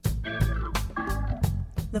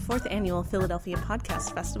The 4th Annual Philadelphia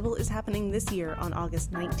Podcast Festival is happening this year on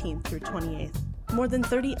August 19th through 28th. More than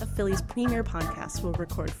 30 of Philly's premier podcasts will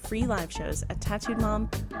record free live shows at Tattooed Mom,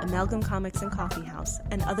 Amalgam Comics and Coffee House,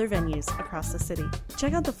 and other venues across the city.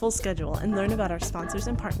 Check out the full schedule and learn about our sponsors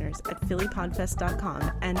and partners at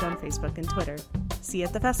phillypodfest.com and on Facebook and Twitter. See you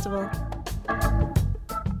at the festival!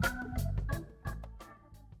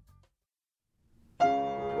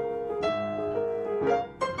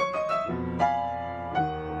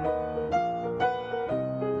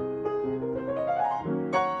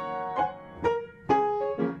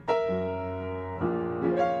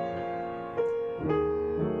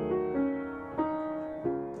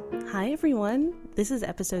 Hi everyone, this is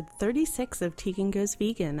episode 36 of Tegan Goes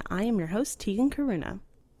Vegan. I am your host, Tegan Karuna.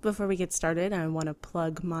 Before we get started, I want to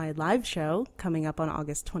plug my live show coming up on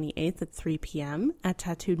August 28th at 3 p.m. at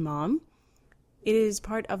Tattooed Mom. It is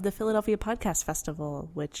part of the Philadelphia Podcast Festival,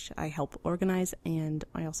 which I help organize and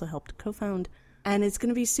I also helped co-found. And it's going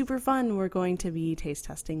to be super fun. We're going to be taste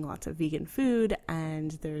testing lots of vegan food,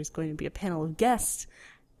 and there's going to be a panel of guests.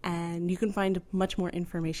 And you can find much more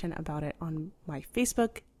information about it on my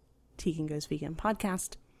Facebook, Tegan Goes Vegan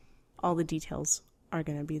Podcast. All the details are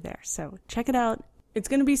going to be there. So check it out. It's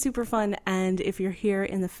going to be super fun. And if you're here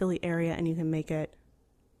in the Philly area and you can make it,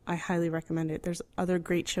 I highly recommend it. There's other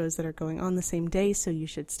great shows that are going on the same day, so you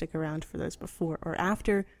should stick around for those before or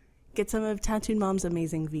after. Get some of Tattooed Mom's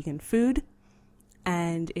amazing vegan food.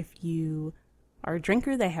 And if you are a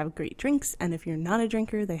drinker, they have great drinks. And if you're not a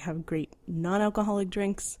drinker, they have great non-alcoholic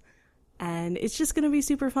drinks. And it's just going to be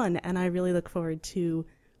super fun. And I really look forward to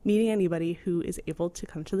meeting anybody who is able to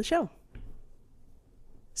come to the show.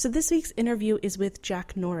 So this week's interview is with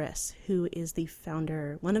Jack Norris, who is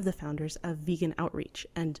one of the founders of Vegan Outreach.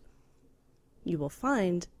 And you will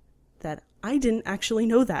find that I didn't actually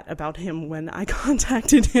know that about him when I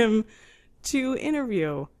contacted him to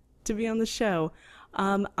interview, to be on the show.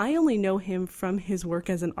 I only know him from his work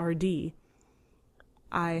as an RD.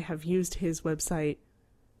 I have used his website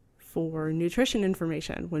for nutrition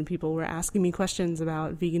information when people were asking me questions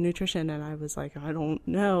about vegan nutrition, and I was like, I don't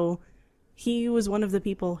know. He was one of the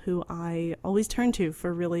people who I always turn to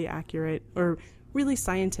for really accurate or really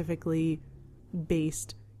scientifically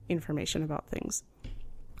based information about things.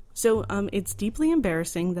 So it's deeply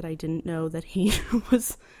embarrassing that I didn't know that he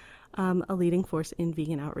was a leading force in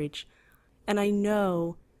vegan outreach. And I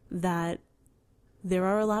know that there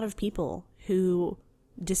are a lot of people who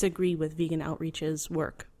disagree with Vegan Outreach's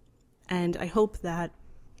work. And I hope that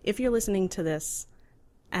if you're listening to this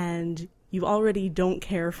and you already don't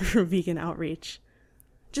care for Vegan Outreach,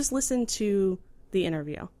 just listen to the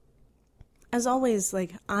interview. As always,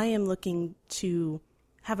 I am looking to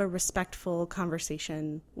have a respectful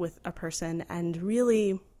conversation with a person and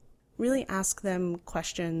really, really ask them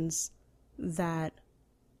questions that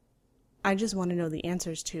I just want to know the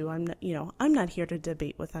answers to. I'm not here to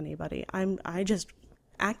debate with anybody. I just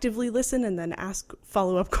actively listen and then ask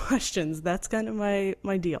follow-up questions. That's kind of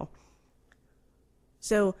my deal.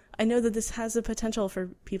 So I know that this has the potential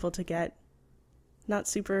for people to get not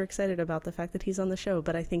super excited about the fact that he's on the show,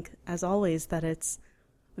 but I think, as always, that it's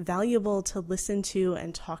valuable to listen to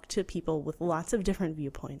and talk to people with lots of different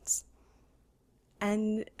viewpoints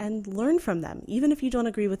and learn from them. Even if you don't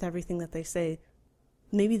agree with everything that they say,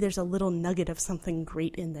 maybe there's a little nugget of something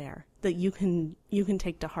great in there that you can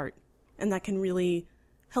take to heart, and that can really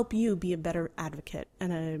help you be a better advocate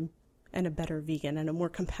and a better vegan and a more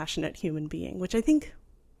compassionate human being, which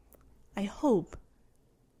I hope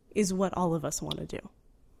is what all of us want to do.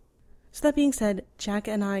 So that being said, Jack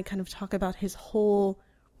and I kind of talk about his whole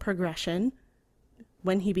progression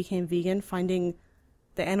when he became vegan, finding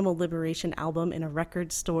the Animal Liberation album in a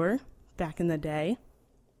record store back in the day.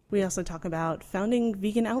 We also talk about founding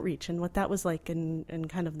Vegan Outreach and what that was like and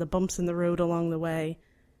kind of the bumps in the road along the way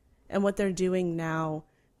and what they're doing now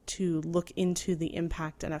to look into the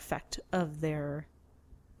impact and effect of their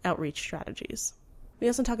outreach strategies. We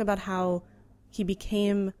also talk about how he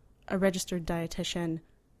became a registered dietitian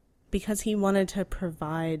because he wanted to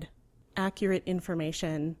provide accurate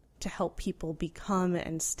information to help people become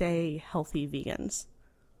and stay healthy vegans,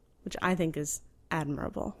 which I think is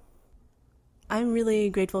admirable. I'm really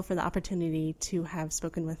grateful for the opportunity to have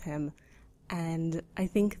spoken with him, and I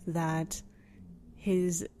think that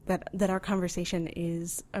our conversation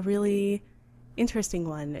is a really interesting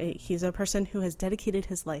one. He's a person who has dedicated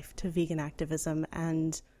his life to vegan activism,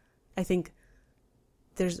 and I think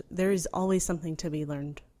there is always something to be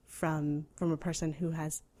learned from a person who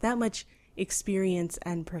has that much experience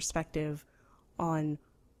and perspective on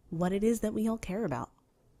what it is that we all care about.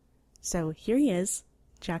 So here he is,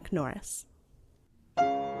 Jack Norris.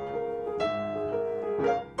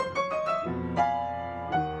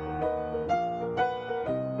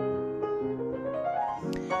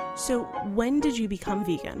 So when did you become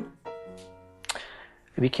vegan?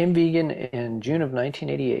 I became vegan in June of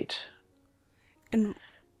 1988. And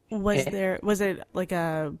was And, there, was it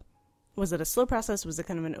a slow process? Was it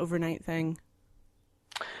kind of an overnight thing?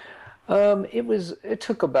 it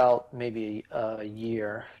took about maybe a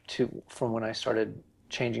year from when I started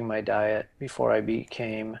changing my diet before I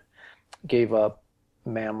gave up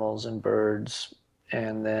mammals and birds,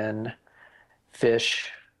 and then fish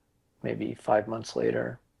maybe 5 months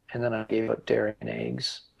later, and then I gave up dairy and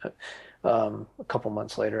eggs a couple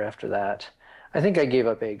months later after that. I think I gave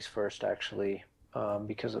up eggs first, actually,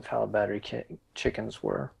 because of how chickens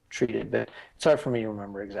were treated. But it's hard for me to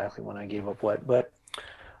remember exactly when I gave up what. But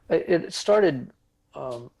it started.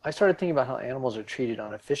 I started thinking about how animals are treated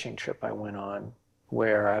on a fishing trip I went on,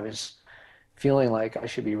 where I was feeling like I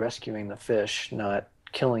should be rescuing the fish, not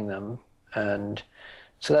killing them. And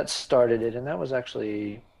so that started it, and that was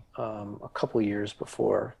actually a couple years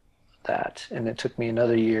before that. And it took me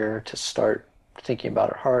another year to start thinking about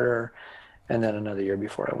it harder, and then another year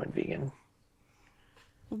before I went vegan.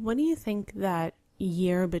 What do you think that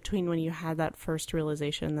year between when you had that first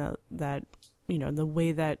realization that the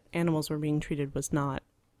way that animals were being treated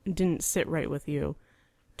didn't sit right with you,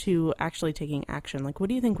 to actually taking action? Like, what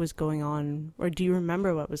do you think was going on, or do you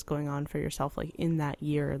remember what was going on for yourself, like, in that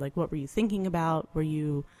year? Like, what were you thinking about? Were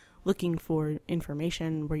you looking for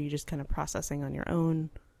information? Were you just kind of processing on your own?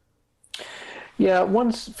 Yeah,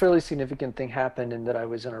 one fairly significant thing happened in that I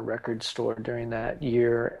was in a record store during that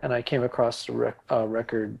year, and I came across a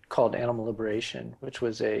record called Animal Liberation, which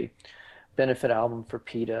was a benefit album for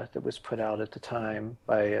PETA that was put out at the time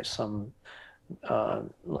by some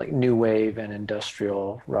like new wave and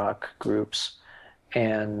industrial rock groups.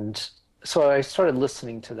 And so I started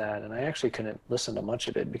listening to that, and I actually couldn't listen to much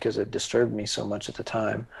of it because it disturbed me so much at the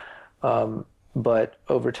time. Um, but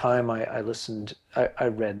over time, I listened, I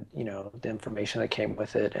read, the information that came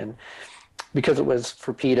with it. And because it was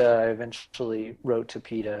for PETA, I eventually wrote to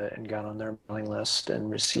PETA and got on their mailing list and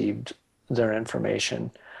received their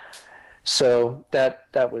information. So that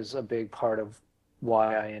was a big part of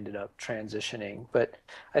why I ended up transitioning. But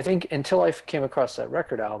I think until I came across that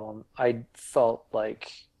record album, I felt like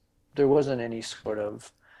there wasn't any sort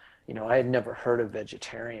of, I had never heard of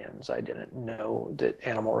vegetarians. I didn't know that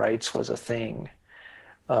animal rights was a thing.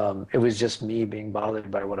 It was just me being bothered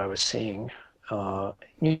by what I was seeing. The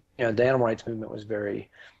animal rights movement was very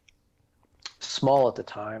small at the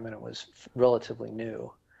time, and it was relatively new.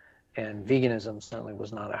 And veganism certainly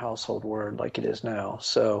was not a household word like it is now.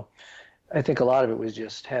 So I think a lot of it was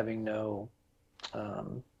just having no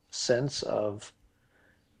sense of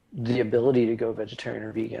the ability to go vegetarian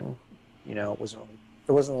or vegan.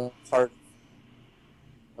 It wasn't really part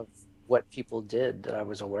of what people did that I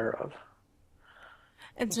was aware of.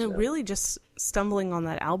 And so So really just stumbling on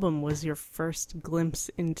that album was your first glimpse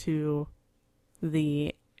into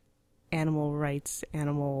the animal rights,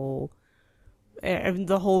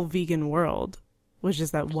 the whole vegan world, was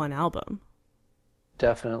just that one album.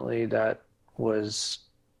 definitely that was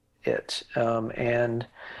it. And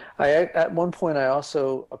at one point,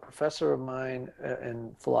 a professor of mine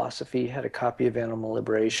in philosophy had a copy of Animal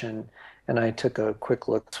Liberation, and I took a quick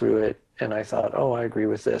look through it, and I thought, oh, I agree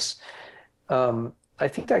with this. I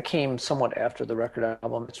think that came somewhat after the record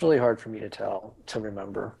album. It's really hard for me to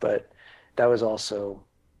remember, but that was also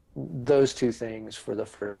those two things were the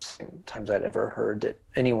first times I'd ever heard that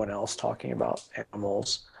anyone else talking about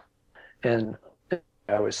animals, and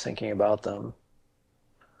I was thinking about them.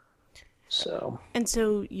 So And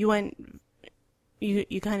so you kind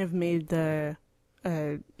of made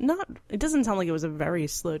not, it doesn't sound like it was a very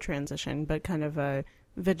slow transition, but kind of a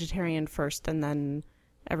vegetarian first and then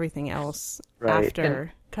everything else right,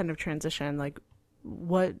 after kind of transition. Like,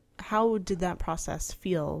 how did that process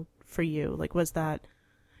feel for you? Like,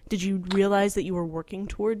 did you realize that you were working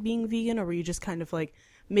toward being vegan, or were you just kind of like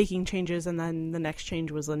making changes and then the next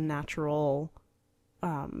change was a natural,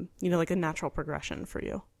 like a natural progression for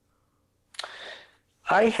you?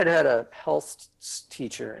 I had a health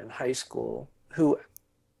teacher in high school who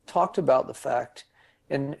talked about the fact,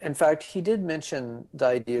 and in fact, he did mention the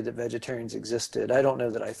idea that vegetarians existed. I don't know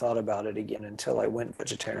that I thought about it again until I went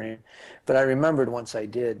vegetarian, but I remembered once I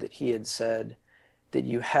did that he had said that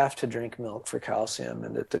you have to drink milk for calcium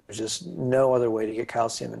and that there's just no other way to get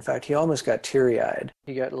calcium. In fact, he almost got teary-eyed.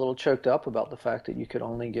 He got a little choked up about the fact that you could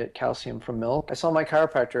only get calcium from milk. I saw my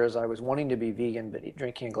chiropractor as I was wanting to be vegan, but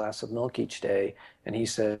drinking a glass of milk each day. And he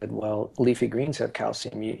said, well, leafy greens have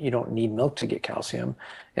calcium. You don't need milk to get calcium.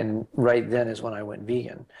 And right then is when I went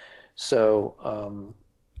vegan. So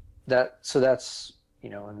that's,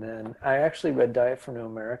 and then I actually read Diet for New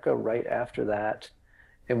America right after that.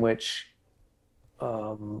 in which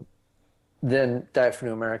then Diet for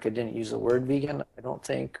New America didn't use the word vegan, I don't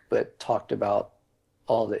think, but talked about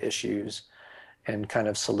all the issues and kind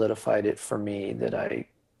of solidified it for me that I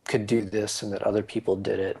could do this and that other people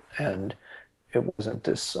did it. And it wasn't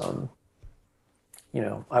this,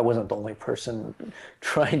 I wasn't the only person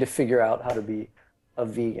trying to figure out how to be a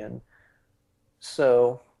vegan.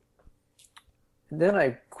 So then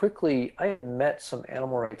I met some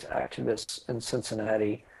animal rights activists in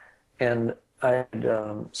Cincinnati, and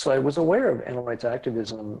so I was aware of animal rights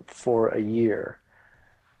activism for a year,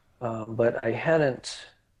 but I hadn't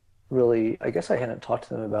I guess I hadn't talked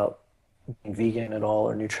to them about being vegan at all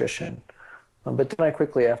or nutrition. But then I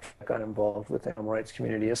quickly, after I got involved with the animal rights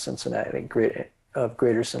community of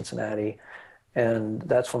Greater Cincinnati, and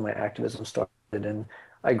that's when my activism started. And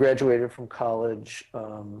I graduated from college.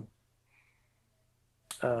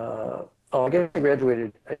 I guess I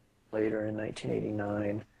graduated later in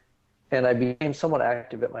 1989, and I became somewhat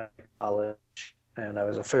active at my college. And I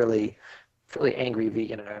was a fairly angry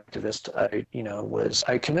vegan activist.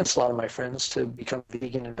 I convinced a lot of my friends to become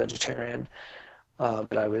vegan and vegetarian,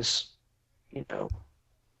 but I was,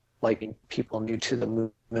 like people new to the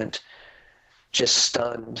movement, just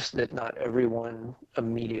stunned that not everyone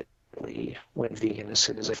immediately went vegan as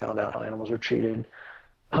soon as they found out how animals were treated.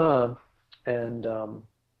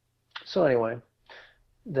 So anyway,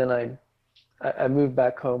 then I moved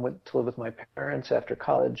back home to live with my parents after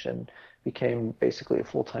college and became basically a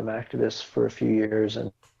full-time activist for a few years,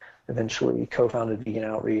 and eventually co-founded Vegan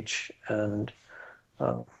Outreach, and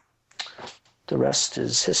the rest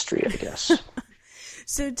is history, I guess.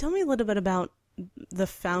 So tell me a little bit about the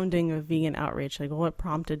founding of Vegan Outreach. Like, what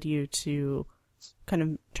prompted you to kind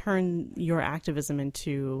of turn your activism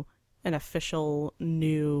into an official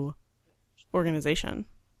new organization?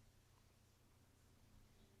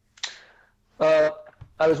 I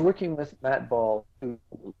was working with Matt Ball, who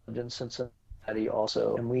lived in Cincinnati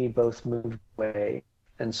also, and we both moved away.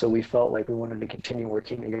 And so we felt like we wanted to continue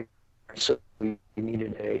working together. So we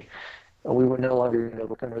were no longer going to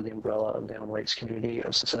work under the umbrella of the animal rights community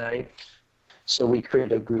of Cincinnati. So we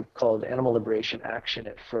created a group called Animal Liberation Action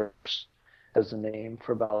at first, as the name,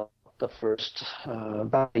 for about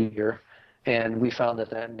a year. And we found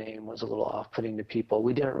that name was a little off-putting to people.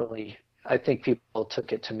 I think people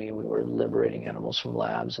took it to mean we were liberating animals from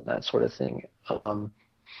labs and that sort of thing,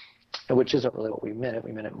 which isn't really what we meant.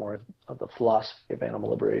 We meant it more of the philosophy of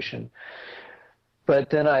animal liberation.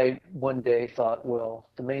 But then I one day thought, well,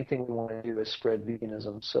 the main thing we want to do is spread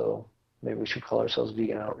veganism, so maybe we should call ourselves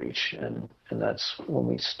Vegan Outreach. And that's when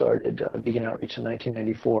we started Vegan Outreach in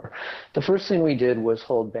 1994. The first thing we did was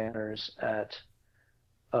hold banners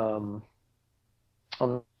on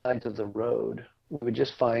the sides of the road. We would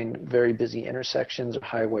just find very busy intersections or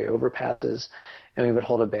highway overpasses, and we would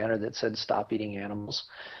hold a banner that said, "Stop eating animals."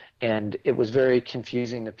 And it was very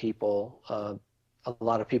confusing to people. A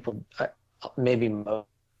lot of people, maybe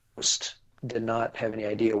most, did not have any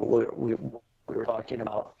idea what we were talking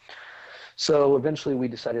about. So eventually we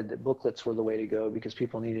decided that booklets were the way to go, because we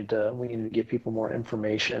needed to give people more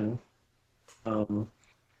information.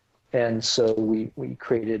 And so we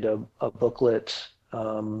created a booklet,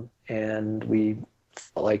 and we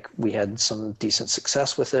felt like we had some decent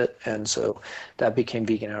success with it. And so that became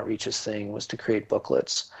Vegan Outreach's thing, was to create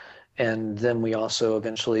booklets. And then we also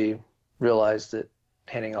eventually realized that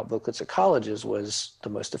handing out booklets at colleges was the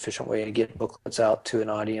most efficient way to get booklets out to an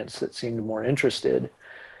audience that seemed more interested.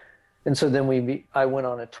 And so then I went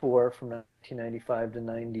on a tour from 1995 to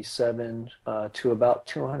 97 to about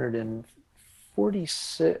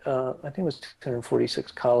 246, I think it was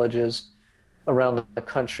 246 colleges around the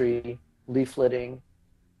country, leafleting.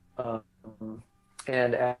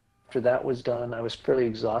 And after that was done, I was fairly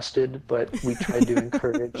exhausted, but we tried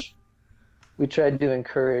to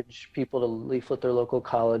encourage people to leaflet their local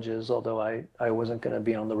colleges, although I wasn't going to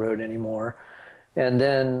be on the road anymore. And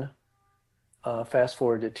then fast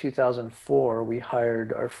forward to 2004, we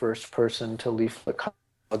hired our first person to leaflet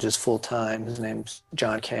colleges full time. His name's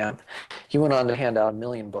John Camp. He went on to hand out 1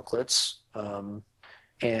 million booklets.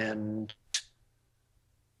 And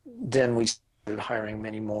then we started hiring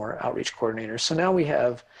many more outreach coordinators. So now we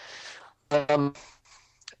have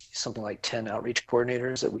something like 10 outreach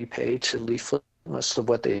coordinators that we pay to leaflet. Most of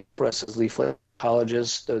what they express is leaflet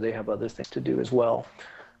colleges, though they have other things to do as well.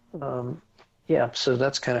 So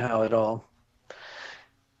that's kind of how it all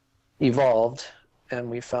evolved. And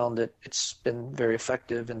we found that it's been very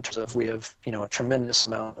effective in terms of, we have, a tremendous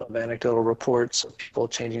amount of anecdotal reports of people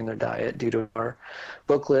changing their diet due to our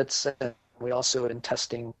booklets. And we also, in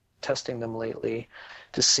testing testing them lately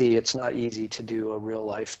to see. It's not easy to do a real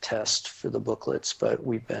life test for the booklets, but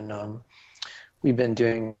we've been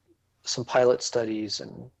doing some pilot studies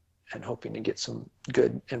and hoping to get some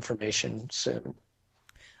good information soon.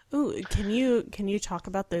 Ooh, can you talk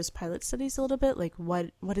about those pilot studies a little bit? Like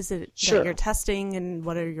what is it that you're Sure. testing, and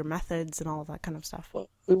what are your methods and all of that kind of stuff? Well,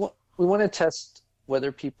 we want to test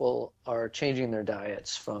whether people are changing their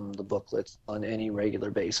diets from the booklets on any regular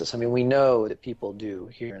basis. I mean, we know that people do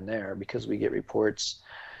here and there because we get reports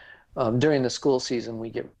during the school season. We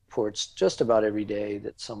get reports just about every day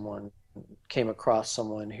that someone came across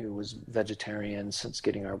someone who was vegetarian since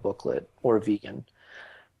getting our booklet or vegan,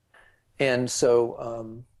 and so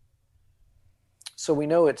we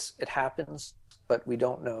know it happens, but we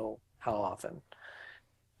don't know how often.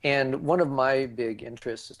 And one of my big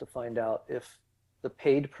interests is to find out if the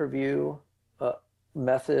paid per view uh,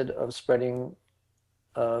 method of spreading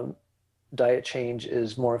uh, diet change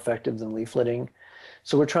is more effective than leafleting.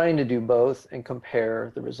 So we're trying to do both and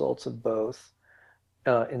compare the results of both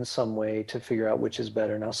in some way to figure out which is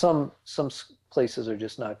better. Now, some places are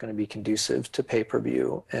just not going to be conducive to pay per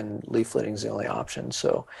view, and leafleting is the only option.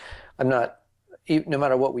 So I'm not. No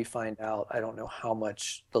matter what we find out, I don't know how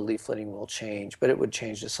much the leafleting will change, but it would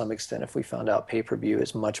change to some extent if we found out pay-per-view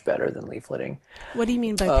is much better than leafleting. What do you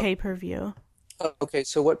mean by Uh, pay-per-view? okay,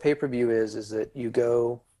 so what pay-per-view is that you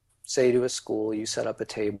go, say, to a school, you set up a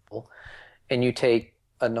table, and you take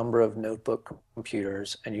a number of notebook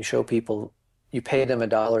computers, and you show people, you pay them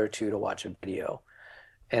 $1 or two to watch a video,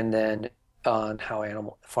 and then on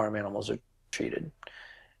how farm animals are treated.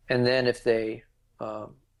 And then if they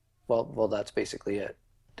well, that's basically it.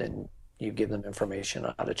 Then you give them information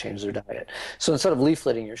on how to change their diet. So instead of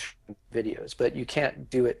leafleting, you're showing videos, but you can't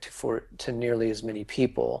do it to nearly as many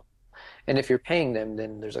people. And if you're paying them,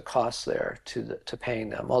 then there's a cost there to paying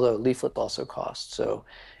them. Although leaflet also costs. So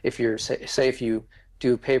if you're say if you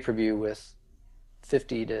do pay-per-view with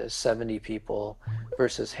 50 to 70 people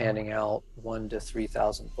versus handing out 1 to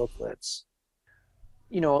 3,000 booklets,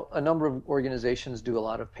 a number of organizations do a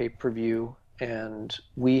lot of pay-per-view, and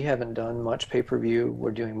we haven't done much pay-per-view.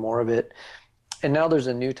 We're doing more of it. And now there's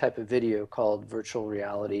a new type of video called virtual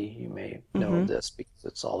reality. You may know Mm-hmm. of this because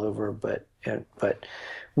it's all over, but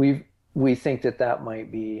we think that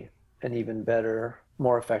might be an even better,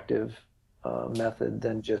 more effective method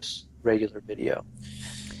than just regular video.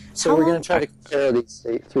 So How we're going long to try to compare these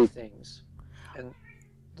three things. And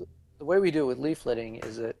the way we do it with leafleting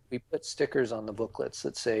is that we put stickers on the booklets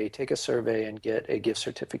that say, take a survey and get a gift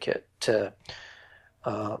certificate uh,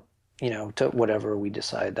 to whatever we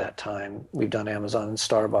decide that time. We've done Amazon and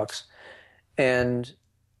Starbucks. And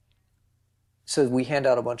so we hand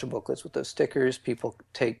out a bunch of booklets with those stickers.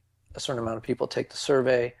 A certain amount of people take the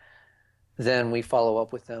survey. Then we follow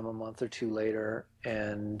up with them a month or two later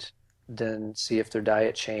and then see if their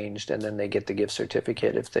diet changed. And then they get the gift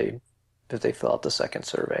certificate if they fill out the second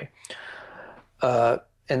survey. Uh,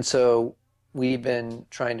 and so we've been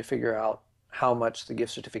trying to figure out how much the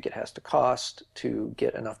gift certificate has to cost to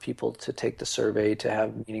get enough people to take the survey to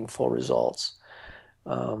have meaningful results.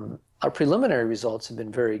 Our preliminary results have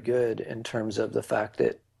been very good in terms of the fact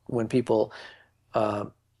that when people uh,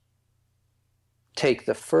 take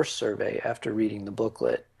the first survey after reading the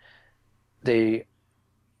booklet, they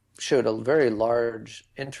showed a very large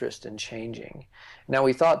interest in changing. Now,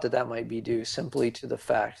 we thought that might be due simply to the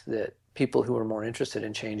fact that people who were more interested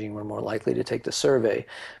in changing were more likely to take the survey.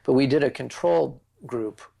 But we did a control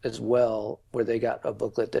group as well where they got a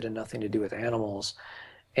booklet that had nothing to do with animals,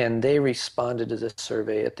 and they responded to the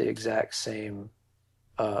survey at the exact same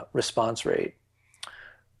response rate.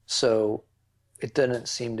 So it didn't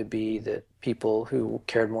seem to be that people who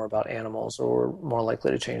cared more about animals or were more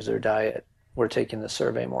likely to change their diet were taking the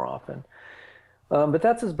survey more often. But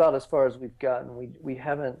that's about as far as we've gotten. We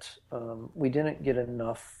didn't get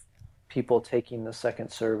enough people taking the second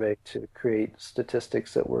survey to create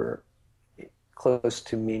statistics that were close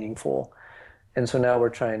to meaningful. And so now we're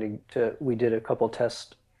trying we did a couple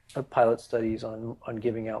pilot studies on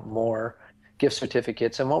giving out more gift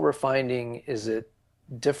certificates. And what we're finding is that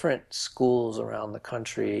different schools around the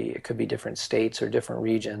country, it could be different states or different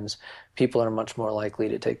regions, people are much more likely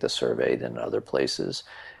to take the survey than other places,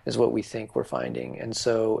 is what we think we're finding. And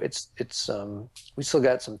so we still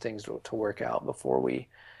got some things to work out before we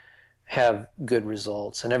have good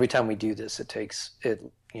results. And every time we do this, it takes at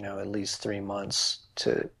least 3 months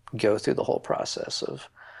to go through the whole process of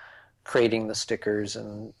creating the stickers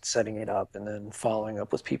and setting it up and then following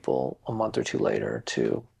up with people a month or two later.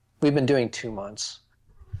 We've been doing 2 months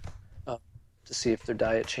to see if their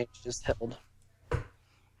diet change is held.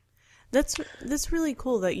 That's really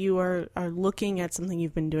cool that you are looking at something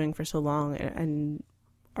you've been doing for so long and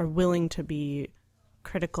are willing to be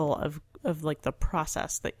critical of like the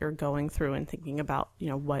process that you're going through and thinking about,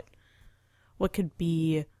 what could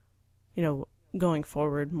be, going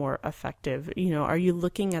forward more effective. Are you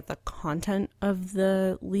looking at the content of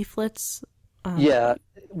the leaflets? Yeah,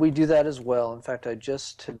 we do that as well. In fact, I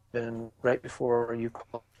just had been, right before you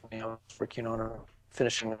called me, I was working on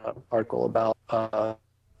finishing an article about a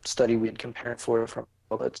study we had compared for from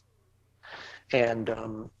booklets.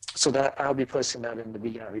 And so that I'll be posting that in the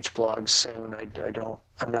Vegan Outreach blog soon. I've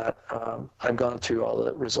gone through all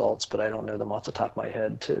the results, but I don't know them off the top of my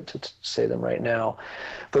head to say them right now.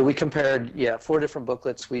 But we compared, 4 different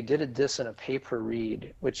booklets. We did this in a paper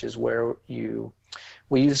read, which is where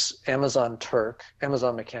we use Amazon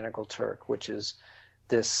Mechanical Turk, which is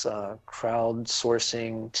this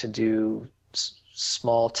crowdsourcing to do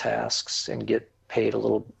small tasks and get paid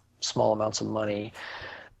small amounts of money,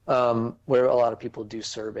 where a lot of people do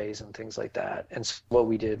surveys and things like that. And so what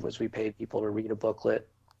we did was we paid people to read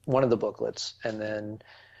one of the booklets, and then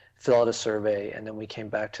fill out a survey, and then we came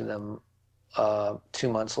back to them 2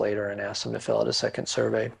 months later and asked them to fill out a second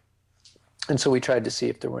survey. And so we tried to see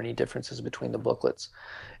if there were any differences between the booklets.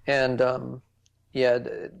 And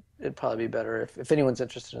it'd probably be better if anyone's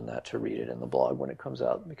interested in that to read it in the blog when it comes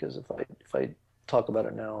out, because if I talk about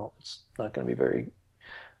it now, it's not going to be very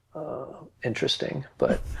interesting,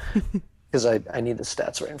 but because I need the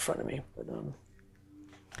stats right in front of me. But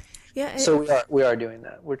so we are doing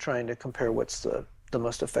that. We're trying to compare what's the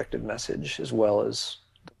most effective message, as well as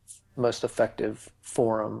the most effective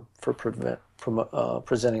forum for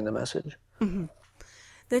presenting the message. Mm-hmm.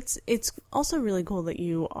 It's also really cool that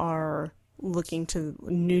you are looking to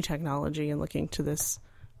new technology and looking to this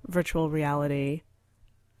virtual reality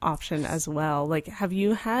option as well. Like, have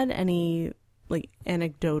you had any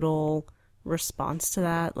anecdotal response to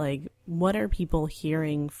that? Like, what are people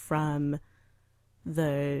hearing from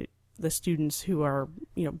the students who are,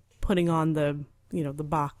 putting on the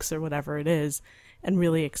box or whatever it is and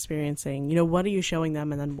really experiencing, what are you showing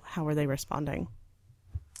them, and then how are they responding?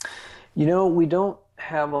 We don't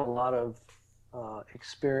have a lot of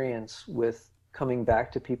experience with coming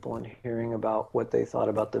back to people and hearing about what they thought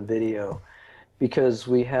about the video, because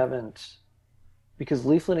leafleting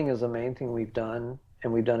is the main thing we've done,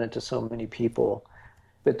 and we've done it to so many people.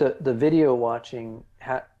 But the video watching,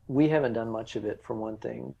 we haven't done much of it, for one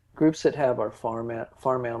thing. Groups that have our farm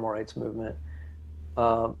animal rights movement,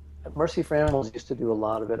 Mercy for Animals used to do a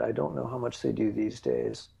lot of it. I don't know how much they do these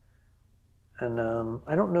days. And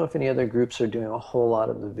I don't know if any other groups are doing a whole lot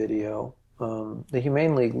of the video. The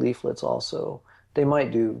Humane League leaflets also, they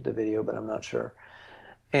might do the video, but I'm not sure.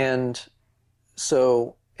 And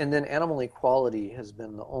then Animal Equality has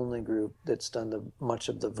been the only group that's done much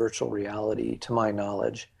of the virtual reality, to my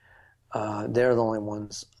knowledge. They're the only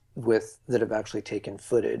ones that have actually taken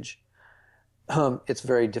footage. It's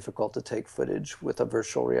very difficult to take footage with a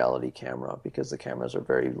virtual reality camera, because the cameras are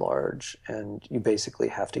very large, and you basically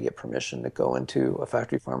have to get permission to go into a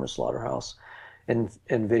factory farm or slaughterhouse and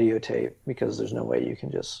videotape, because there's no way you can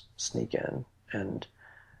just sneak in and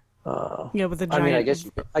with a giant... I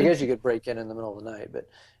guess you could break in the middle of the night, but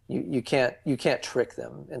you can't trick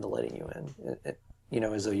them into letting you in,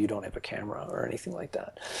 as though you don't have a camera or anything like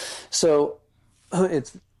that. So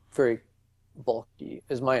it's very bulky,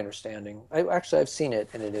 is my understanding. I've seen it,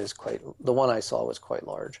 and it is the one I saw was quite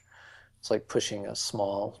large. It's like pushing a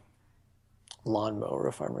small lawnmower,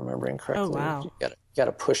 if I'm remembering correctly. Oh, wow. You got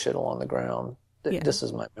to push it along the ground. Yeah. This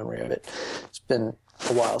is my memory of it. It's been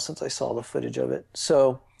a while since I saw the footage of it.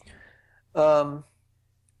 So I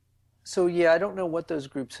don't know what those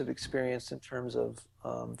groups have experienced in terms of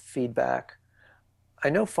feedback. I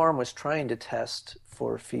know Farm was trying to test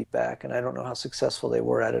for feedback, and I don't know how successful they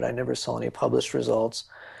were at it. I never saw any published results.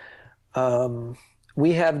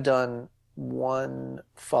 We have done one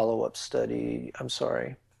follow-up study.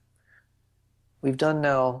 We've done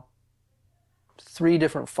now 3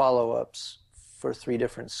 different follow-ups for 3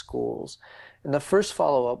 different schools. And the first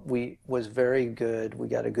follow-up was very good. We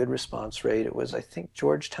got a good response rate. It was, I think,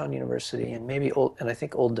 Georgetown University and I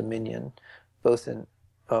think Old Dominion, both in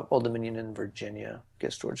Old Dominion in Virginia. I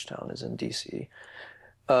guess Georgetown is in D.C.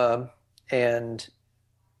 And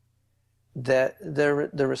that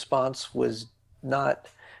the response was not.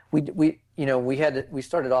 We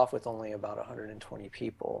started off with only about 120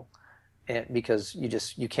 people, and because you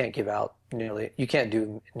can't do nearly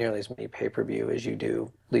as many pay-per-view as you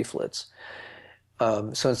do leaflets.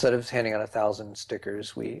 So instead of handing out 1,000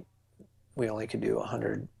 stickers, we only could do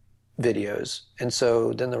 100 videos. And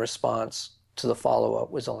so then the response to the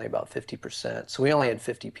follow-up was only about 50%. So we only had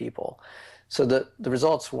 50 people. So the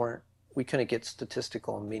results weren't, we couldn't get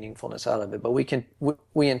statistical meaningfulness out of it, but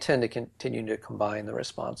we intend to continue to combine the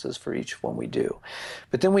responses for each one we do.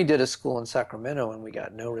 But then we did a school in Sacramento and we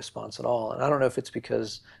got no response at all. And I don't know if it's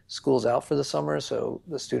because school's out for the summer, so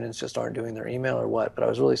the students just aren't doing their email or what, but I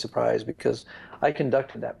was really surprised because I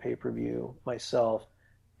conducted that pay-per-view myself,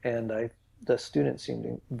 and the students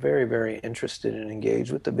seemed very, very interested and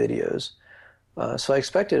engaged with the videos. So I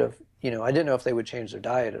expected I didn't know if they would change their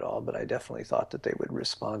diet at all, but I definitely thought that they would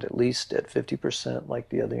respond at least at 50% like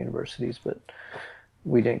the other universities, but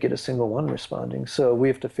we didn't get a single one responding. So we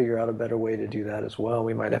have to figure out a better way to do that as well.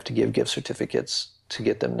 We might have to give gift certificates to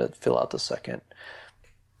get them to fill out the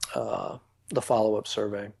follow-up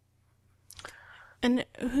survey. And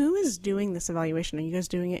who is doing this evaluation? Are you guys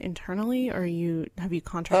doing it internally, or have you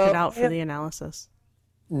contracted out for the analysis?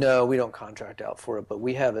 No, we don't contract out for it, but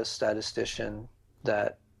we have a statistician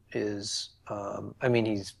that is,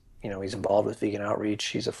 he's involved with vegan outreach.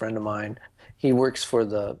 He's a friend of mine. He works for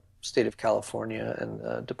the state of California and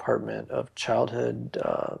the Department of Childhood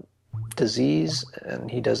Disease,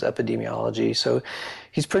 and he does epidemiology. So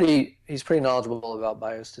he's pretty knowledgeable about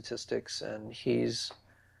biostatistics, and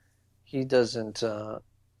he doesn't.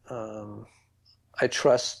 I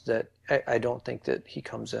trust that. I don't think that he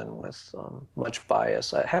comes in with much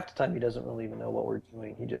bias. Half the time, he doesn't really even know what we're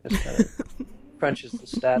doing. He just kind of crunches the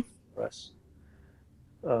stats for us.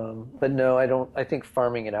 But no, I don't. I think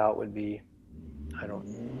farming it out would be. I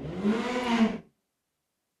don't.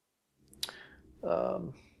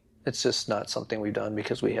 It's just not something we've done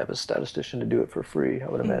because we have a statistician to do it for free. I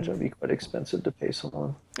would imagine it'd be quite expensive to pay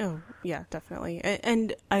someone. Oh, yeah, definitely.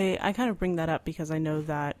 And I kind of bring that up because I know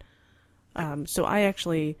that, so I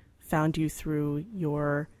actually found you through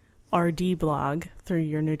your RD blog, through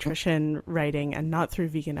your nutrition writing, and not through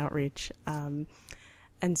vegan outreach. And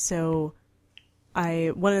so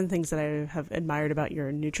one of the things that I have admired about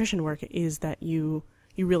your nutrition work is that you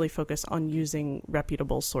really focus on using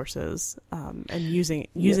reputable sources, and using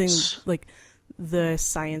like the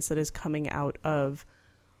science that is coming out of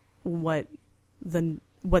what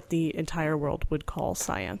the entire world would call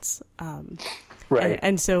science. Right.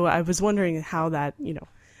 And so I was wondering how that,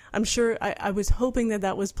 I'm sure I was hoping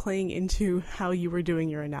that was playing into how you were doing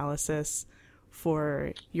your analysis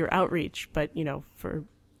for your outreach, but for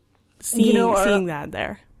seeing that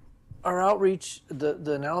there. Our outreach,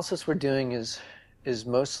 the analysis we're doing is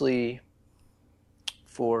mostly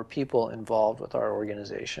for people involved with our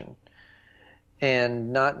organization,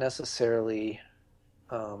 and not necessarily.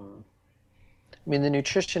 The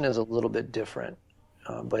nutrition is a little bit different,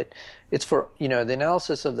 but it's for the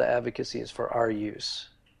analysis of the advocacy is for our use.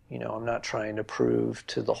 I'm not trying to prove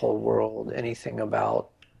to the whole world anything about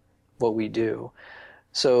what we do.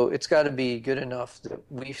 So it's got to be good enough that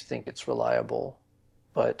we think it's reliable,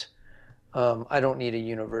 but I don't need a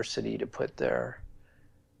university to put their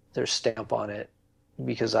stamp on it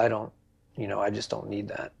because I just don't need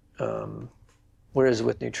that. Whereas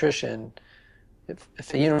with nutrition,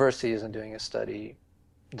 if a university isn't doing a study,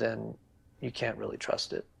 then you can't really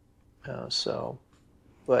trust it.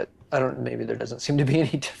 But maybe there doesn't seem to be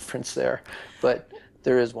any difference there, but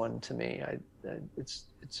there is one to me. It's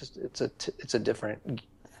a different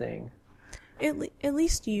thing. At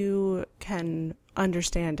least you can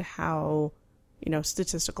understand how,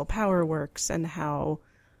 statistical power works and how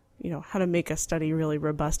to make a study really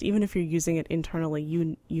robust. Even if you're using it internally,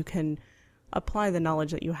 you can apply the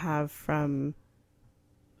knowledge that you have from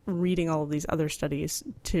reading all of these other studies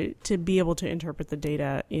to be able to interpret the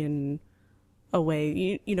data in a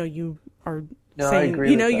way you are saying. I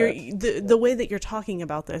agree with that. The way that you're talking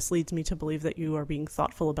about this leads me to believe that you are being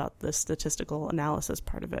thoughtful about the statistical analysis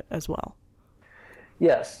part of it as well.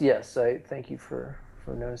 Yes. I thank you for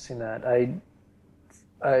noticing that.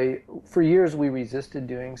 I for years we resisted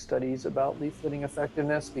doing studies about leafletting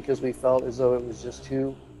effectiveness because we felt as though it was just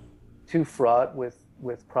too fraught with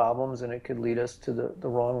problems and it could lead us to the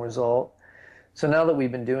wrong result. So now that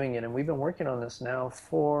we've been doing it, and we've been working on this now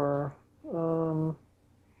for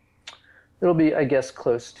it'll be, I guess,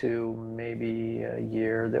 close to maybe a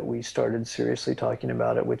year that we started seriously talking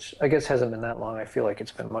about it, which I guess hasn't been that long. I feel like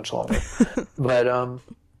it's been much longer.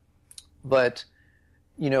 But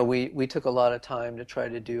we took a lot of time to try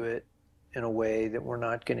to do it in a way that we're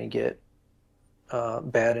not going to get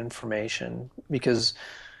bad information, because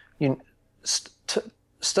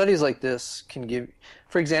studies like this can give,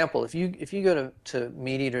 for example, if you go to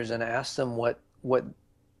meat eaters and ask them what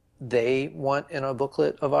they want in a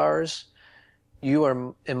booklet of ours, you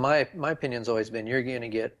are, in my opinion's always been, you're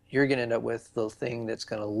gonna end up with the thing that's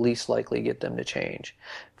gonna least likely get them to change.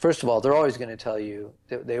 First of all, they're always gonna tell you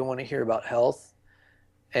that they want to hear about health,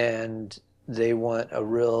 and they want a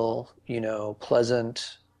real,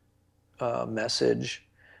 pleasant message.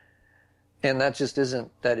 And that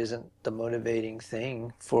isn't the motivating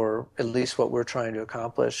thing for at least what we're trying to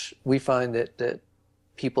accomplish. We find that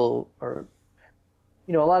people are,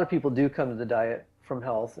 a lot of people do come to the diet from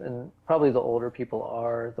health, and probably the older people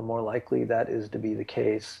are, the more likely that is to be the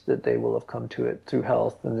case, that they will have come to it through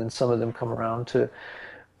health. And then some of them come around to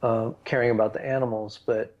caring about the animals.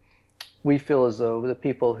 But we feel as though the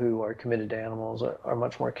people who are committed to animals are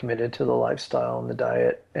much more committed to the lifestyle and the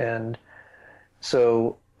diet. And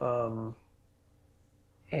so, I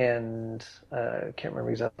can't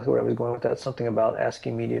remember exactly where I was going with that. Something about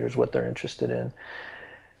asking mediators what they're interested in.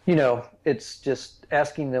 It's just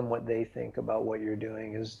asking them what they think about what you're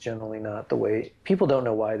doing is generally not the way. People don't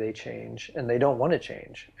know why they change, and they don't want to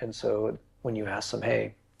change. And so when you ask them,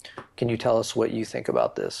 hey, can you tell us what you think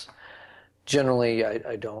about this? Generally,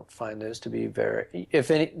 I don't find those to be very, if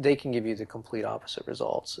any, they can give you the complete opposite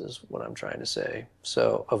results, is what I'm trying to say.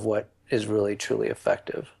 So, of what is really truly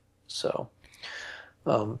effective. So,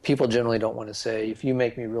 people generally don't want to say, if you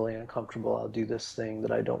make me really uncomfortable, I'll do this thing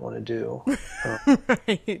that I don't want to do.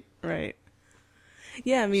 Right.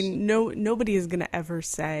 Yeah, I mean, nobody is going to ever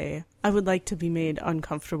say, I would like to be made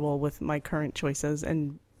uncomfortable with my current choices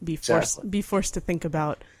and be forced to think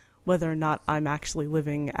about whether or not I'm actually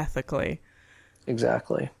living ethically.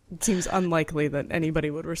 Exactly. It seems unlikely that anybody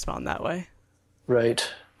would respond that way. Right.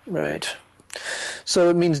 So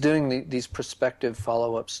it means doing these prospective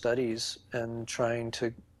follow-up studies and trying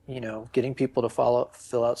to, getting people to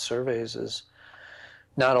fill out surveys is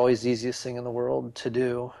not always the easiest thing in the world to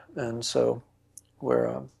do. And so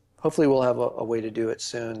hopefully we'll have a way to do it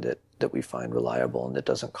soon that we find reliable and that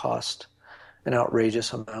doesn't cost an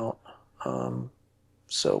outrageous amount.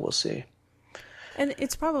 So we'll see. And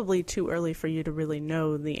it's probably too early for you to really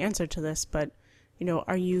know the answer to this, but,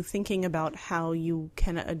 are you thinking about how you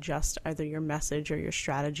can adjust either your message or your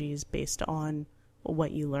strategies based on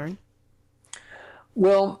what you learn?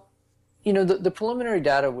 Well, the preliminary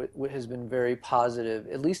data has been very positive,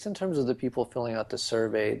 at least in terms of the people filling out the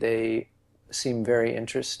survey. They seem very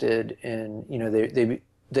interested in,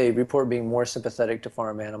 they report being more sympathetic to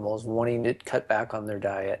farm animals, wanting to cut back on their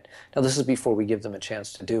diet. Now, this is before we give them a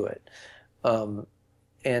chance to do it.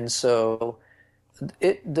 And so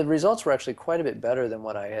the results were actually quite a bit better than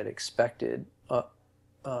what I had expected.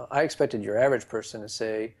 I expected your average person to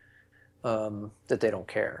say that they don't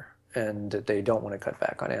care and that they don't want to cut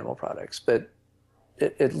back on animal products. But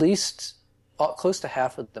at least close to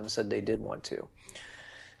half of them said they did want to.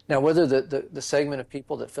 Now, whether the segment of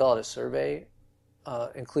people that fill out a survey,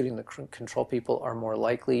 including the control people, are more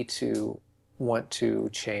likely to want to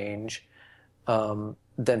change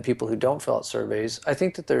than people who don't fill out surveys, I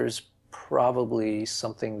think that there's probably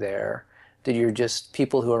something there, that you're just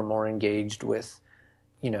people who are more engaged with,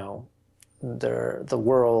 the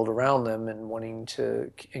world around them and wanting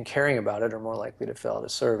to and caring about it are more likely to fill out a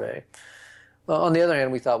survey. On the other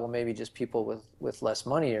hand, we thought, well, maybe just people with less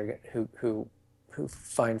money who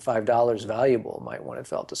find $5 valuable might want to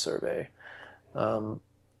fill out the survey.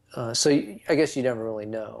 So I guess you never really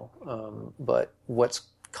know, but what's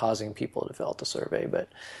causing people to fill out the survey. But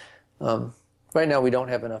right now we don't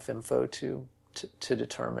have enough info to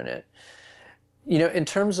determine it. In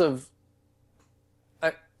terms of,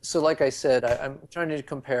 so like I said, I'm trying to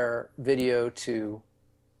compare video to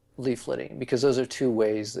leafleting, because those are two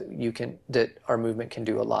ways that our movement can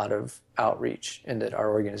do a lot of outreach, and that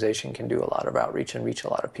our organization can do a lot of outreach and reach a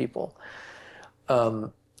lot of people.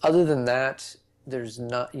 Other than that, there's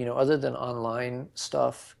not, other than online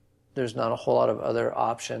stuff, there's not a whole lot of other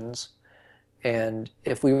options. And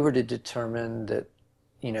if we were to determine that,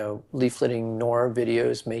 leafleting nor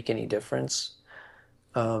videos make any difference,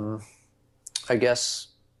 I guess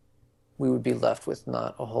we would be left with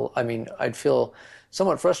not a whole, I'd feel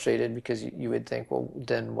somewhat frustrated, because you would think, well,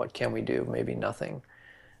 then what can we do? Maybe nothing.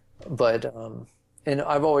 But, and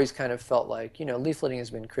I've always kind of felt like, leafleting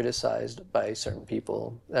has been criticized by certain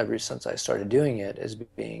people ever since I started doing it as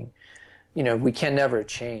being, we can never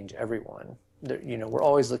change everyone. We're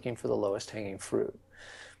always looking for the lowest hanging fruit.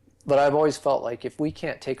 But I've always felt like if we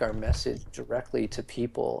can't take our message directly to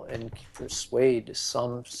people and persuade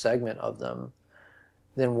some segment of them,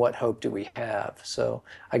 then what hope do we have? So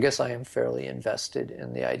I guess I am fairly invested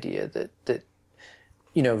in the idea that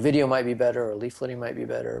video might be better or leafleting might be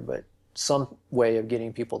better, but some way of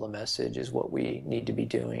getting people the message is what we need to be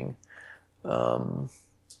doing.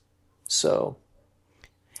 So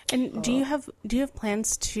And do you have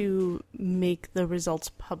plans to make the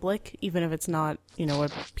results public, even if it's not, a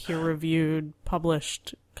peer-reviewed,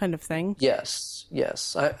 published kind of thing? Yes,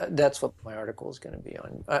 yes. That's what my article is going to be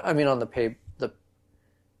on. I mean, on the paper,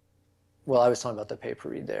 well, I was talking about the paper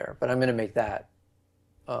read there, but I'm going to make that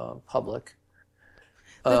public.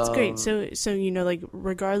 That's great. So like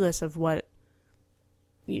regardless of what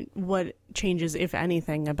changes, if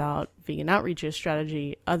anything, about vegan outreach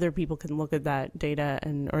strategy, other people can look at that data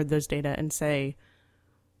or those data and say,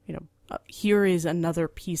 here is another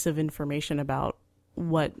piece of information about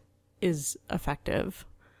what is effective,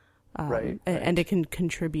 Right. and it can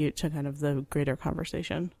contribute to kind of the greater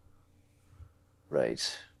conversation.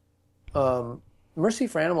 Right. Mercy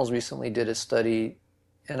for Animals recently did a study,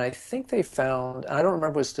 and I think they found, I don't remember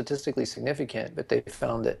if it was statistically significant, but they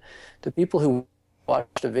found that the people who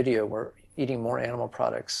watched a video were eating more animal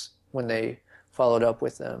products when they followed up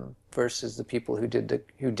with them versus the people who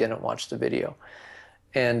didn't watch the video.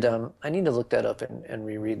 And I need to look that up and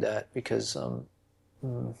reread that because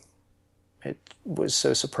it was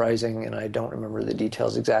so surprising, and I don't remember the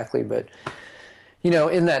details exactly. But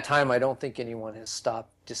in that time, I don't think anyone has stopped.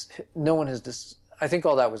 No one has. I think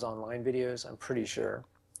all that was online videos. I'm pretty sure,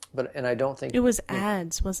 and I don't think it was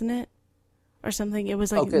ads, wasn't it, or something? It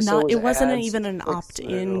was like okay, so it wasn't ads, even an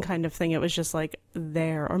opt-in kind of thing. It was just like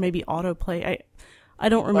there, or maybe autoplay. I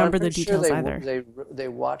don't remember the details either. They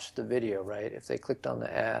watched the video, right? If they clicked on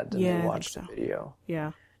the ad, then they watched the video.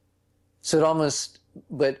 Yeah. So it almost,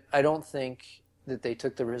 but I don't think that they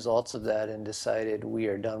took the results of that and decided we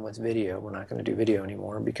are done with video. We're not going to do video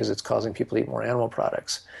anymore because it's causing people to eat more animal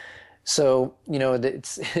products. So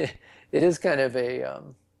it's it is kind of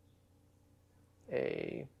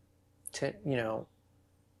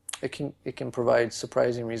it can provide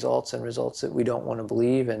surprising results and results that we don't want to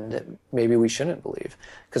believe and that maybe we shouldn't believe.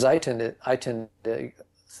 Because I tend to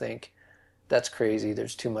think that's crazy.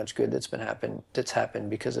 There's too much good that's happened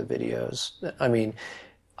because of videos. I mean,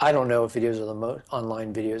 I don't know if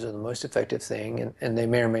online videos are the most effective thing, and they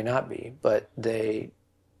may or may not be, but they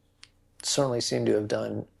certainly seem to have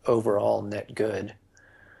done overall net good.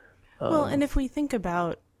 Well, and if we think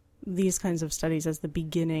about these kinds of studies as the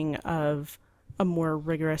beginning of a more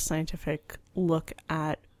rigorous scientific look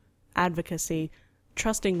at advocacy,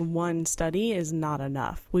 trusting one study is not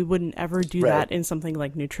enough. We wouldn't ever do that in something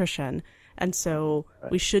like nutrition. And so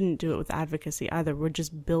we shouldn't do it with advocacy either. We're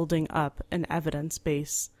just building up an evidence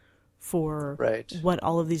base for what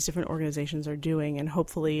all of these different organizations are doing. And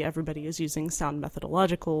hopefully everybody is using sound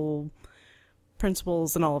methodological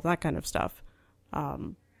principles and all of that kind of stuff.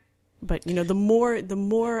 But the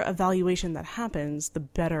more evaluation that happens, the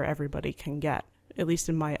better everybody can get, at least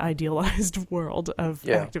in my idealized world of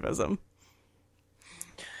activism.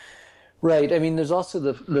 Right. I mean, there's also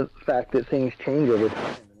the fact that things change over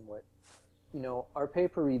time. And our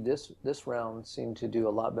paper read this round seemed to do a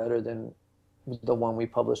lot better than the one we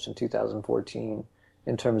published in 2014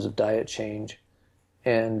 in terms of diet change.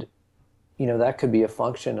 And, that could be a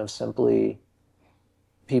function of simply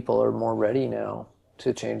people are more ready now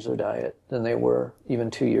to change their diet than they were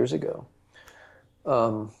even 2 years ago.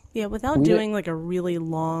 Without doing like a really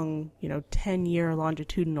long, 10-year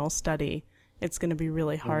longitudinal study, it's going to be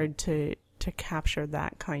really hard to capture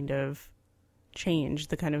that kind of change,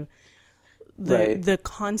 the kind of the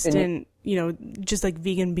constant, just like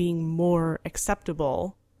vegan being more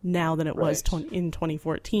acceptable now than it was in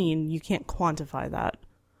 2014. You can't quantify that.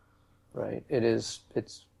 Right. It's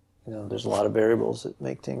there's a lot of variables that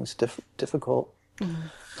make things difficult.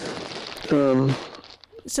 Mm-hmm.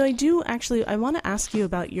 So I want to ask you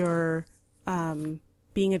about your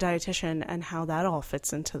being a dietitian and how that all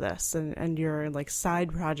fits into this and your like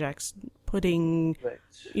side projects putting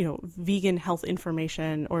vegan health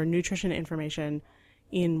information or nutrition information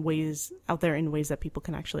in ways that people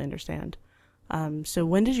can actually understand. So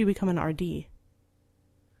when did you become an RD?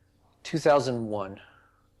 2001.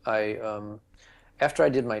 After I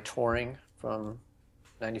did my touring from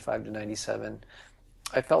 95 to 97,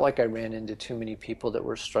 I felt like I ran into too many people that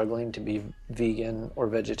were struggling to be vegan or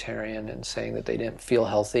vegetarian and saying that they didn't feel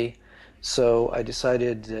healthy. So I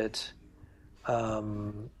decided that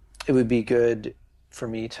it would be good for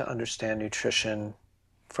me to understand nutrition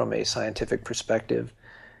from a scientific perspective.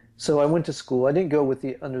 So I went to school. I didn't go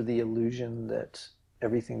under the illusion that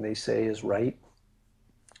everything they say is right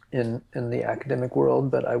in the academic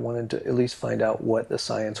world, but I wanted to at least find out what the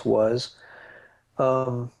science was.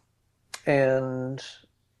 And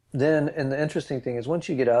the interesting thing is once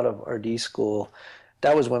you get out of RD school,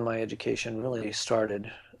 that was when my education really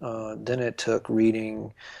started. Then it took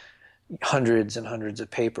reading hundreds and hundreds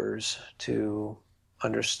of papers to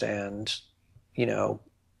understand,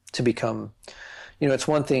 to become, it's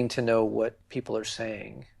one thing to know what people are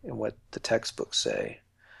saying and what the textbooks say.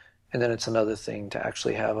 And then it's another thing to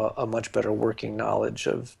actually have a much better working knowledge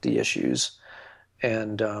of the issues.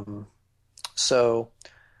 And so,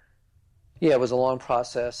 yeah, it was a long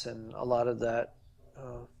process, and a lot of that,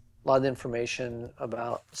 a lot of the information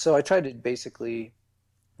about. So I tried to basically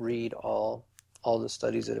read all the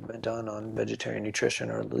studies that have been done on vegetarian nutrition,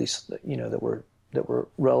 or at least that were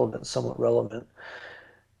relevant, somewhat relevant.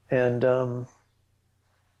 And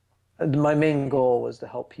my main goal was to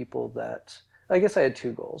help people that. I guess I had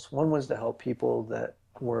two goals. One was to help people that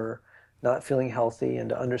were not feeling healthy and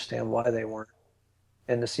to understand why they weren't,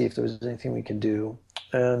 and to see if there was anything we could do.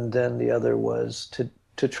 And then the other was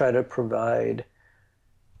to try to provide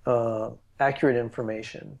accurate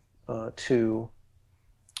information to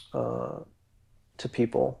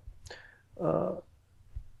people,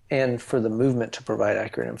 and for the movement to provide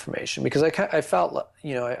accurate information. Because I felt,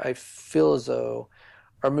 I feel as though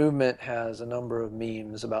our movement has a number of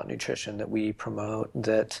memes about nutrition that we promote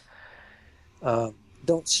that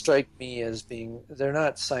don't strike me as they're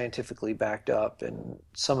not scientifically backed up, and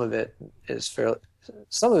some of it's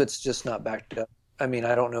just not backed up. I mean,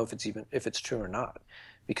 I don't know if it's true or not,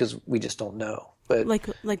 because we just don't know. But like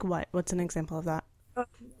what? What's an example of that?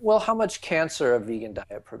 Well, how much cancer a vegan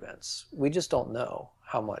diet prevents? We just don't know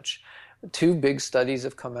how much. Two big studies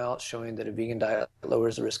have come out showing that a vegan diet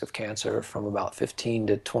lowers the risk of cancer from about 15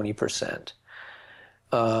 to 20%.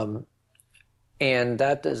 And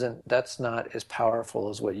that's not as powerful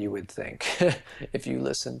as what you would think if you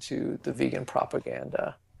listen to the vegan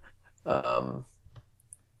propaganda. But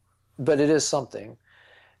it is something.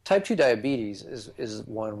 Type 2 diabetes is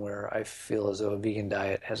one where I feel as though a vegan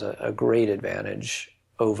diet has a great advantage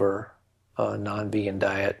over a non-vegan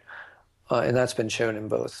diet. And that's been shown in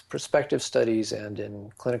both prospective studies and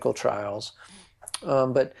in clinical trials.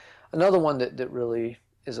 But another one that really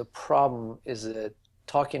is a problem is that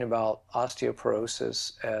talking about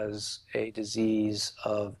osteoporosis as a disease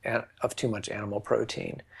of too much animal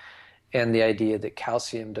protein, and the idea that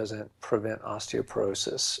calcium doesn't prevent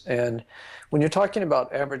osteoporosis. And when you're talking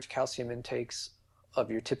about average calcium intakes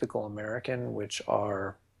of your typical American, which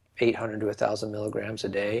are 800 to 1,000 milligrams a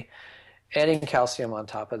day, adding calcium on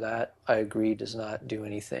top of that, I agree, does not do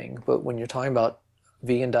anything. But when you're talking about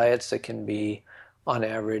vegan diets that can be, on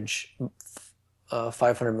average,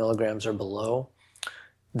 500 milligrams or below,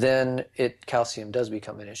 then calcium does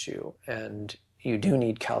become an issue. And you do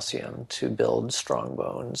need calcium to build strong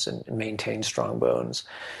bones and maintain strong bones.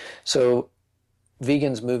 So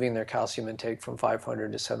vegans moving their calcium intake from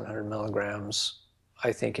 500 to 700 milligrams,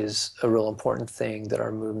 I think, is a real important thing that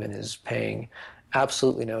our movement is paying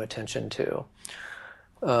absolutely no attention to.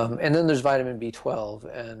 And then there's vitamin B12,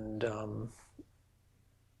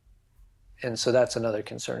 and so that's another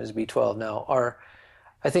concern, is B12. Now,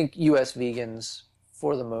 I think U.S. vegans,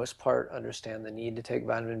 for the most part, understand the need to take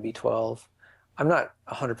vitamin B12. I'm not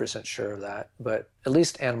 100% sure of that, but at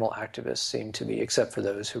least animal activists seem to be, except for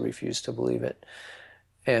those who refuse to believe it.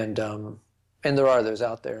 And there are those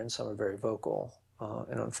out there, and some are very vocal.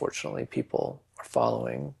 And unfortunately, people are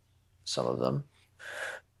following some of them.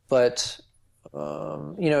 But,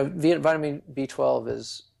 vitamin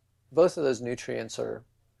B12 both of those nutrients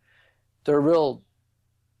they're a real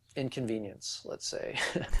inconvenience, let's say.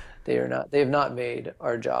 They have not made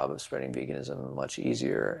our job of spreading veganism much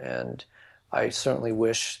easier. And I certainly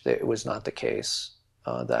wish that it was not the case,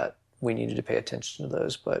 that we needed to pay attention to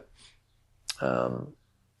those. But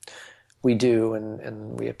we do,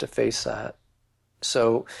 and we have to face that.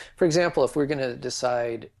 So, for example, if we're going to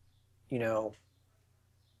decide,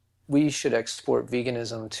 we should export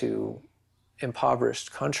veganism to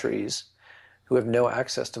impoverished countries who have no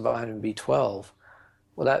access to vitamin B12,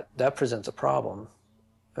 well, that presents a problem.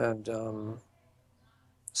 And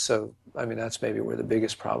so, I mean, that's maybe where the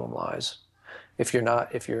biggest problem lies. If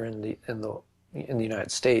you're in the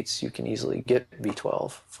United States, you can easily get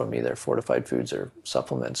B12 from either fortified foods or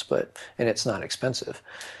supplements, and it's not expensive.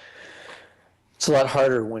 It's a lot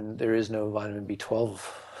harder when there is no vitamin B12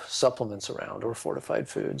 supplements around or fortified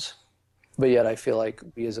foods. But yet I feel like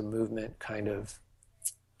we as a movement kind of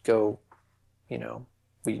go,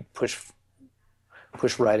 we push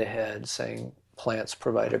right ahead saying plants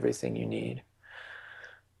provide everything you need.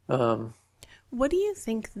 What do you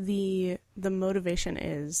think the motivation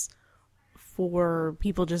is for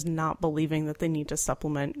people just not believing that they need to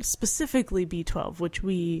supplement specifically B12, which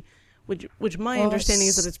my understanding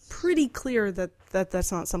is that it's pretty clear that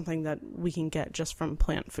that's not something that we can get just from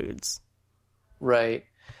plant foods. Right.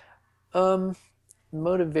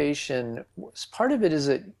 Motivation, part of it is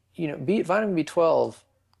that, vitamin B12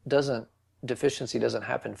 doesn't deficiency doesn't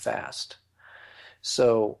happen fast.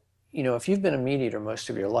 So, if you've been a meat eater most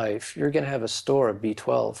of your life, you're going to have a store of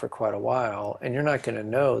B12 for quite a while, and you're not going to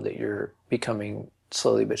know that you're becoming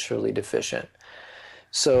slowly but surely deficient.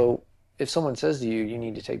 So if someone says to you, you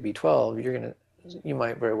need to take B12, you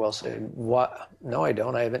might very well say, "What? No, I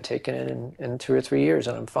don't. I haven't taken it in 2 or 3 years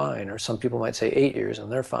and I'm fine." Or some people might say 8 years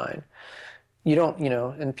and they're fine. You don't,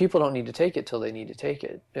 and people don't need to take it till they need to take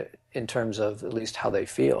it in terms of at least how they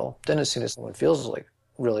feel. Then as soon as someone feels like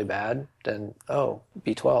really bad, then, oh,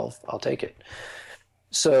 B12, I'll take it.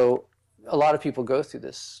 So a lot of people go through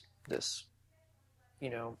this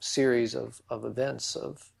series of events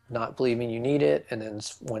of not believing you need it, and then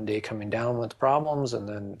one day coming down with problems, and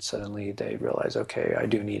then suddenly they realize, okay, I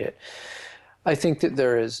do need it. I think that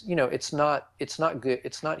there is, it's not good.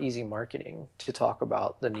 It's not easy marketing to talk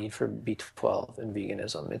about the need for B12 and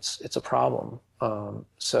veganism. It's a problem.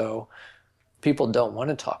 So people don't want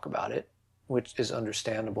to talk about it, which is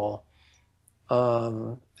understandable.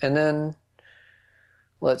 And then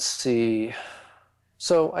let's see.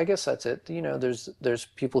 So I guess that's it. There's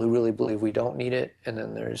people who really believe we don't need it, and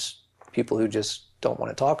then there's people who just don't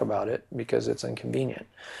want to talk about it because it's inconvenient.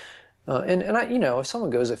 And if someone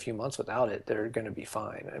goes a few months without it, they're going to be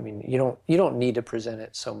fine. I mean, you don't need to present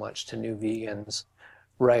it so much to new vegans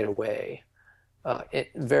right away.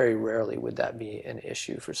 Very rarely would that be an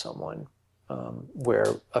issue for someone where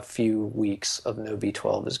a few weeks of no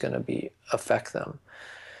B12 is going to affect them.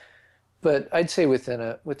 But I'd say within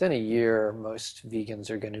a year, most vegans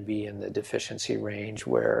are going to be in the deficiency range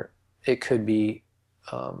where it could be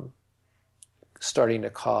starting to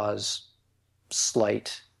cause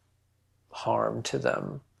slight harm to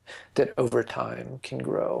them that over time can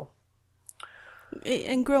grow.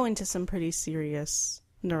 And grow into some pretty serious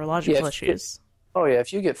neurological issues.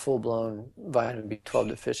 If you get full-blown vitamin B12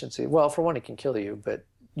 deficiency, well, for one, it can kill you, but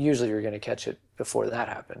usually you're going to catch it before that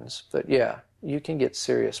happens. But yeah, you can get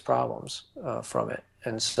serious problems from it.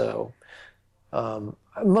 And so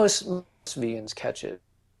most vegans catch it.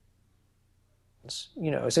 As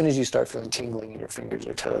soon as you start feeling tingling in your fingers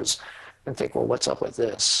or toes and think, well, what's up with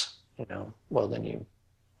this? Well, then you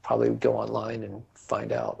probably go online and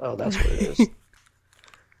find out, oh, that's what it is.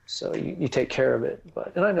 So you take care of it.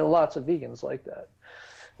 And I know lots of vegans like that.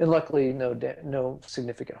 And luckily, no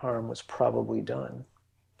significant harm was probably done.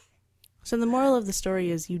 So the moral of the story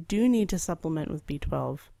is you do need to supplement with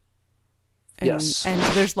B12. Yes. And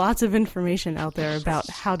there's lots of information out there about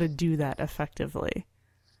how to do that effectively.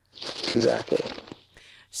 Exactly.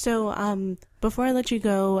 So before I let you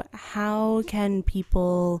go, how can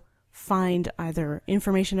people find either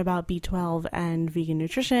information about B12 and vegan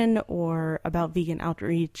nutrition or about vegan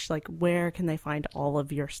outreach? Like, where can they find all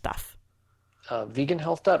of your stuff?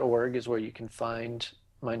 Veganhealth.org is where you can find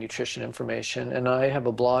my nutrition information. And I have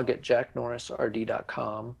a blog at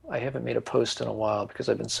jacknorrisrd.com. I haven't made a post in a while because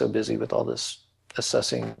I've been so busy with all this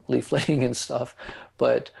assessing leafleting and stuff.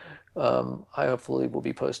 But I hopefully will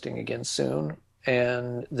be posting again soon.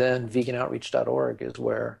 And then veganoutreach.org is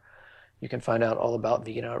where you can find out all about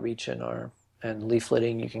vegan outreach and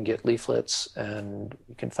leafleting. You can get leaflets, and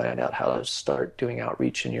you can find out how to start doing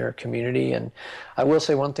outreach in your community. And I will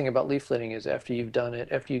say one thing about leafleting is after you've done it,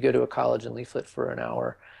 after you go to a college and leaflet for an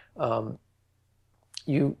hour,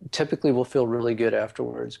 you typically will feel really good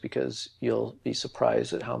afterwards because you'll be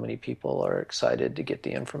surprised at how many people are excited to get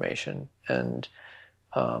the information and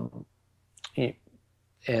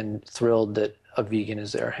thrilled that a vegan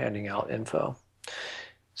is there handing out info.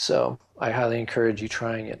 So I highly encourage you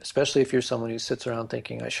trying it, especially if you're someone who sits around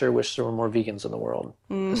thinking, I sure wish there were more vegans in the world.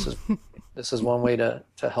 This is one way to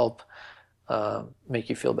help make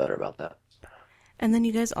you feel better about that. And then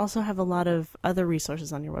you guys also have a lot of other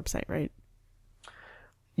resources on your website, right?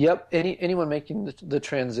 Yep. Anyone making the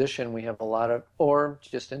transition, we have a lot of, or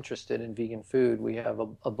just interested in vegan food, we have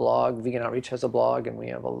a blog. Vegan Outreach has a blog, and we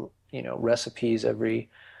have recipes every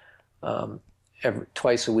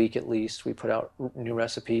twice a week at least. We put out new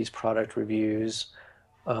recipes, product reviews,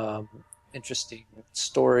 interesting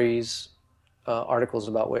stories, articles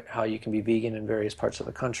about how you can be vegan in various parts of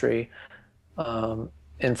the country,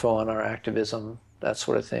 info on our activism, that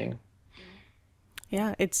sort of thing.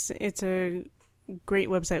 Yeah, it's a great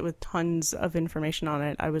website with tons of information on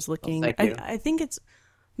it. I was looking. Thank you. I think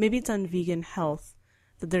maybe it's on Vegan Health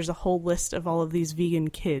that there's a whole list of all of these vegan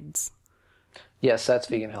kids. Yes, that's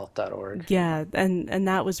veganhealth.org. Yeah, and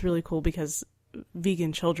that was really cool because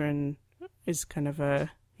vegan children is kind of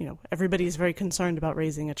everybody is very concerned about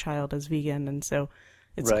raising a child as vegan, and so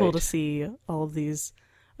it's cool to see all of these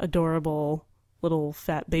adorable little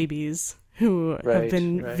fat babies who have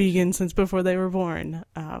been vegan since before they were born.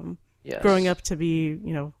 growing up to be,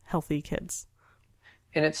 healthy kids.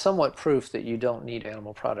 And it's somewhat proof that you don't need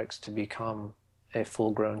animal products to become a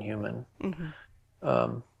full-grown human.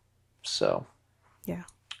 Mm-hmm. So. Yeah,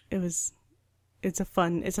 it's a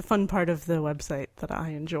fun part of the website that I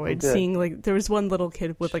enjoyed Good. seeing. Like, there was one little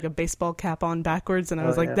kid with like a baseball cap on backwards, and I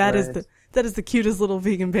was like, yeah, that nice. is the cutest little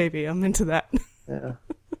vegan baby. I'm into that. Yeah,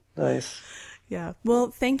 nice. Yeah.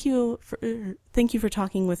 Well, thank you for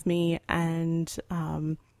talking with me and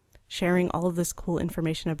sharing all of this cool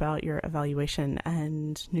information about your evaluation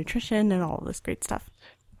and nutrition and all of this great stuff.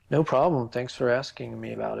 No problem. Thanks for asking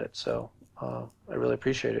me about it. So I really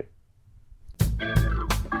appreciate it.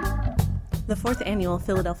 The 4th Annual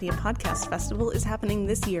Philadelphia Podcast Festival is happening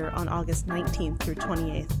this year on August 19th through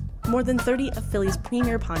 28th. More than 30 of Philly's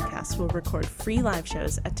premier podcasts will record free live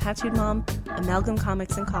shows at Tattooed Mom, Amalgam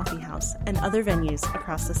Comics and Coffee House, and other venues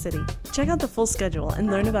across the city. Check out the full schedule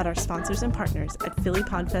and learn about our sponsors and partners at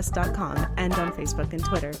phillypodfest.com and on Facebook and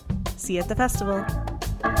Twitter. See you at the festival!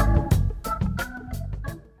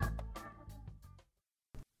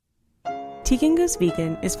 Tegan Goes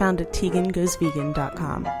Vegan is found at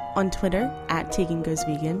tegangoesvegan.com, on Twitter at Tegan Goes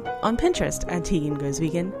Vegan, on Pinterest at Tegan Goes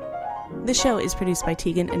Vegan. The show is produced by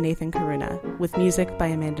Tegan and Nathan Karuna, with music by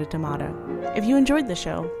Amanda D'Amato. If you enjoyed the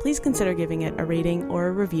show, please consider giving it a rating or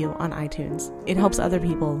a review on iTunes. It helps other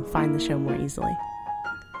people find the show more easily.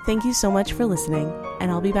 Thank you so much for listening,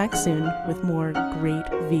 and I'll be back soon with more great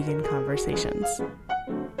vegan conversations.